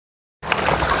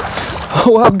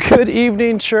Well, good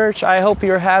evening, church. I hope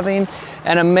you're having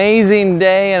an amazing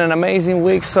day and an amazing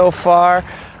week so far.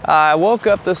 I woke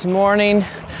up this morning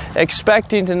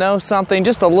expecting to know something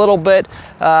just a little bit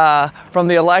from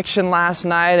the election last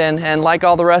night, and like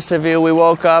all the rest of you, we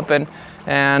woke up and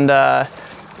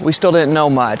we still didn't know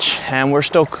much, and we're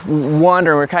still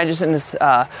wondering. We're kind of just in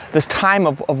this time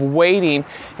of waiting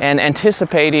and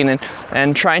anticipating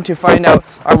and trying to find out,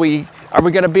 are we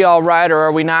going to be all right, or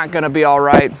are we not going to be all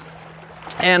right?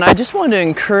 And I just wanted to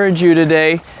encourage you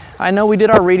today. I know we did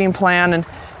our reading plan,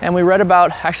 and we read about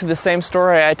actually the same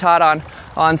story I taught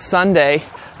on Sunday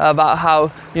about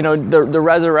how, you know, the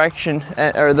resurrection,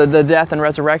 or the death and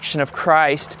resurrection of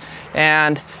Christ.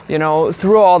 And, you know,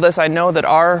 through all this, I know that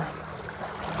our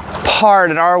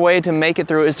part and our way to make it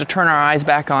through is to turn our eyes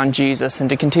back on Jesus and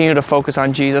to continue to focus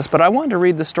on Jesus. But I wanted to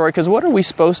read the story, because what are we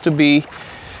supposed to be,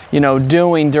 you know,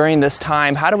 doing during this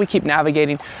time? How do we keep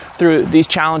navigating through these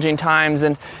challenging times?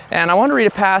 And I want to read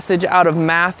a passage out of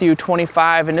Matthew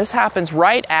 25, and this happens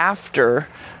right after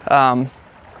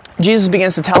Jesus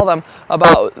begins to tell them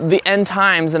about the end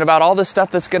times and about all this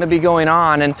stuff that's going to be going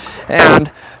on, and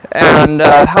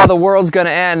how the world's going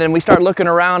to end. And we start looking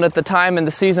around at the time and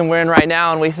the season we're in right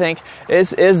now, and we think,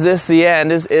 is this the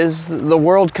end? Is the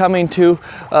world coming to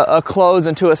a close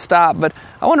and to a stop? But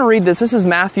I want to read this. This is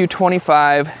Matthew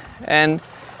 25, and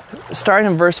starting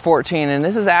in verse 14, and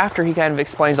this is after he kind of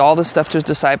explains all this stuff to his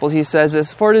disciples. He says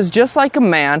this: "For it is just like a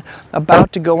man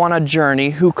about to go on a journey,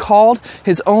 who called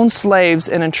his own slaves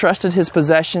and entrusted his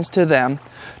possessions to them.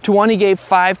 To one he gave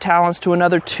 5 talents, to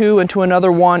another 2, and to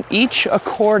another 1, each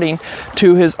according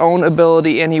to his own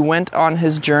ability, and he went on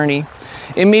his journey.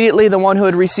 Immediately the one who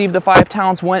had received the 5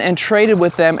 talents went and traded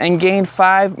with them and gained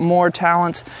 5 more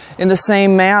talents. In the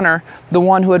same manner, the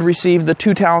one who had received the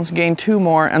 2 talents gained 2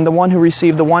 more, and the one who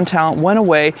received the 1 talent went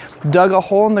away, dug a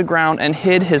hole in the ground, and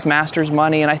hid his master's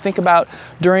money." And I think about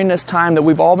during this time that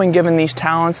we've all been given these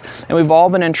talents, and we've all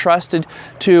been entrusted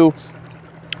to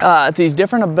these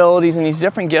different abilities and these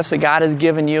different gifts that God has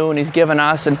given you and He's given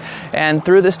us. And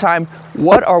through this time,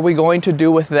 what are we going to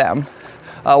do with them?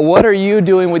 What are you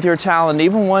doing with your talent?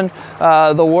 Even when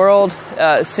the world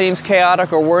seems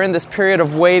chaotic, or we're in this period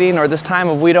of waiting, or this time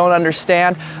of we don't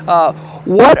understand,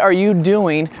 what are you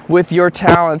doing with your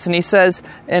talents? And he says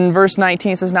in verse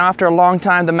 19, it says, "Now after a long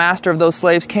time the master of those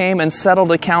slaves came and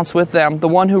settled accounts with them. The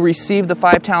one who received the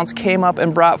 5 talents came up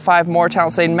and brought 5 more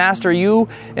talents, saying, 'Master, you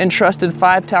entrusted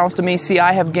 5 talents to me. See,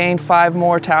 I have gained 5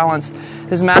 more talents.'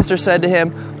 His master said to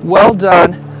him, 'Well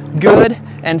done, good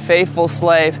and faithful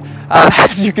slave.'"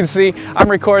 As you can see, I'm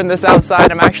recording this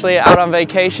outside. I'm actually out on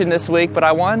vacation this week, but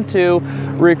I wanted to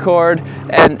record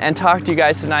and talk to you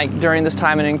guys tonight during this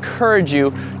time and encourage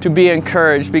you to be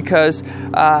encouraged, because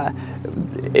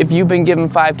if you've been given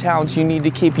 5 talents, you need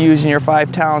to keep using your 5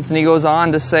 talents. And he goes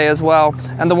on to say as well,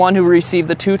 "And the one who received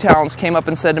the 2 talents came up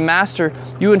and said to Master,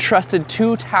 'You entrusted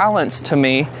 2 talents to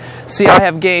me. See, I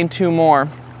have gained 2 more.'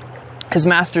 His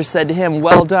master said to him,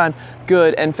 'Well done,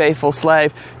 good and faithful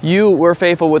slave. You were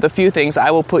faithful with a few things.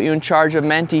 I will put you in charge of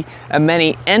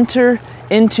many. Enter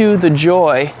into the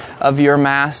joy of your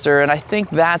master.'" And I think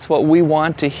that's what we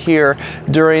want to hear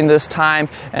during this time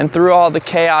and through all the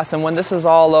chaos. And when this is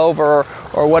all over,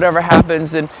 or whatever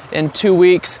happens in 2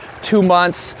 weeks, 2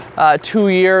 months, 2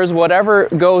 years, whatever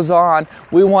goes on,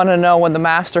 we want to know when the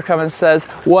master comes and says,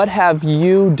 "What have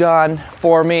you done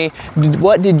for me?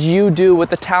 What did you do with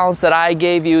the talents that I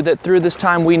gave you?" That through this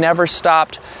time we never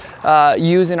stopped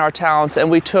using our talents,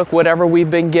 and we took whatever we've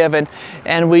been given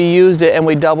and we used it and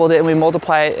we doubled it and we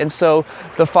multiplied it, and so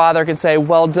the Father can say,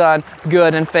 "Well done,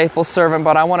 good and faithful servant."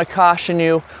 But I want to caution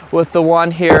you with the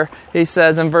one here. He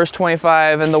says in verse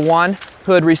 25, "And the one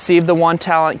who had received the 1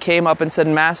 talent came up and said,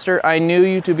 'Master, I knew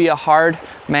you to be a hard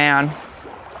man,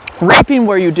 reaping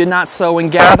where you did not sow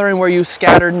and gathering where you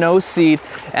scattered no seed.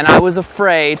 And I was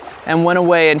afraid and went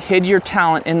away and hid your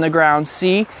talent in the ground.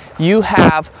 See, you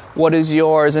have what is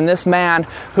yours.'" And this man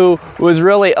who was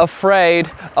really afraid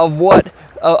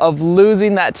of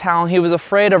losing that talent, he was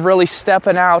afraid of really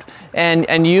stepping out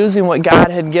and using what God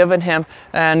had given him.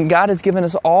 And God has given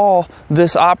us all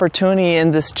this opportunity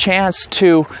and this chance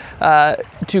to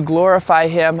glorify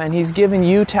Him. And He's given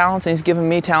you talents, and He's given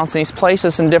me talents, and He's placed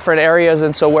us in different areas.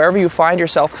 And so wherever you find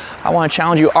yourself, I want to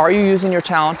challenge you. Are you using your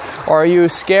talent, or are you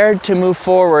scared to move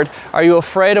forward? Are you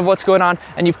afraid of what's going on?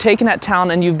 And you've taken that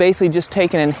talent and you've basically just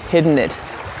taken and hidden it.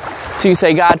 So you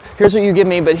say, "God, here's what you give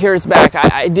me, but here's back.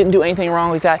 I didn't do anything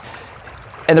wrong with that."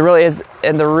 And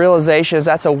the realization is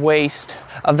that's a waste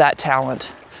of that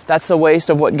talent. That's a waste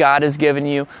of what God has given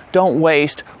you. Don't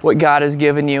waste what God has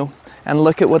given you. And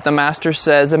look at what the master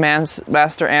says. The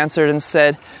master answered and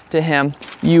said to him,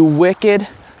 "You wicked,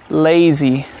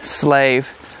 lazy slave.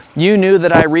 You knew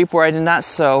that I reap where I did not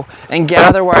sow, and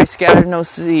gather where I scattered no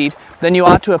seed. Then you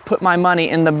ought to have put my money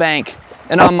in the bank,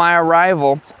 and on my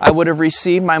arrival I would have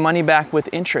received my money back with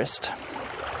interest.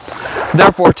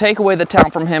 Therefore take away the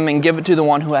talent from him and give it to the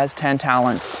one who has 10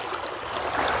 talents.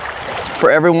 For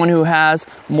everyone who has,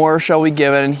 more shall be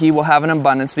given, and he will have an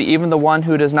abundance. But even the one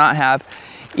who does not have,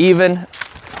 even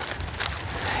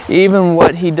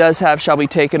what he does have shall be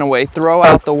taken away. Throw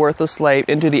out the worthless slave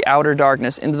into the outer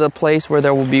darkness, into the place where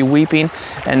there will be weeping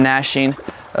and gnashing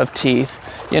of teeth."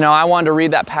 You know, I wanted to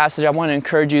read that passage. I want to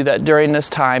encourage you that during this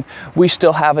time, we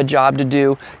still have a job to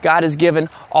do. God has given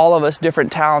all of us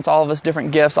different talents, all of us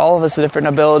different gifts, all of us different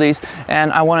abilities.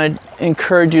 And I want to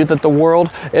encourage you that the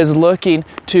world is looking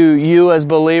to you as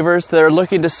believers. They're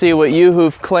looking to see what you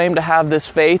who've claimed to have this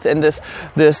faith and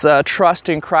this trust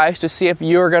in Christ, to see if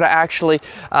you're going to actually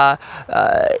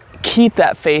keep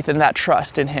that faith and that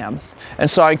trust in Him. And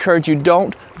so I encourage you,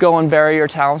 don't go and bury your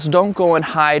talents. Don't go and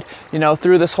hide. You know,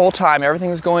 through this whole time,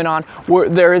 everything's going on.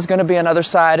 There is going to be another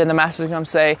side, and the Master's going to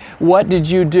say, "What did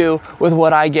you do with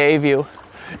what I gave you?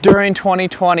 During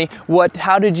 2020,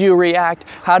 how did you react?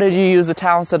 How did you use the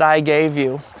talents that I gave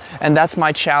you?" And that's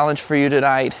my challenge for you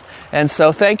tonight. And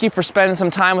so thank you for spending some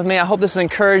time with me. I hope this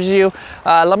encouraged you.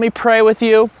 Let me pray with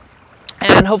you.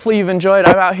 And hopefully you've enjoyed.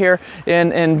 I'm out here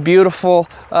in beautiful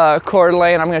Coeur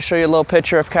d'Alene. I'm going to show you a little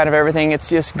picture of kind of everything. It's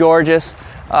just gorgeous.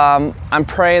 I'm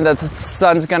praying that the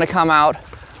sun's going to come out.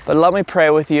 But let me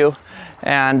pray with you.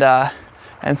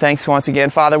 And thanks once again.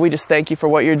 Father, we just thank you for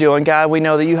what you're doing. God, we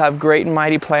know that you have great and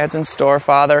mighty plans in store,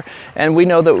 Father. And we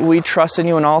know that we trust in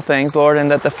you in all things, Lord,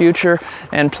 and that the future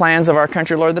and plans of our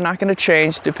country, Lord, they're not going to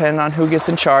change depending on who gets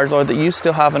in charge, Lord, that you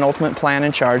still have an ultimate plan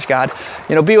in charge, God.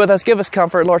 You know, be with us. Give us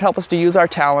comfort, Lord. Help us to use our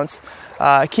talents.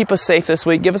 Keep us safe this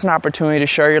week. Give us an opportunity to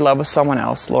share your love with someone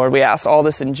else, Lord. We ask all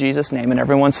this in Jesus' name. And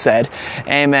everyone said,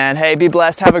 amen. Hey, be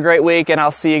blessed. Have a great week, and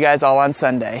I'll see you guys all on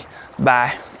Sunday.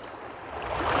 Bye.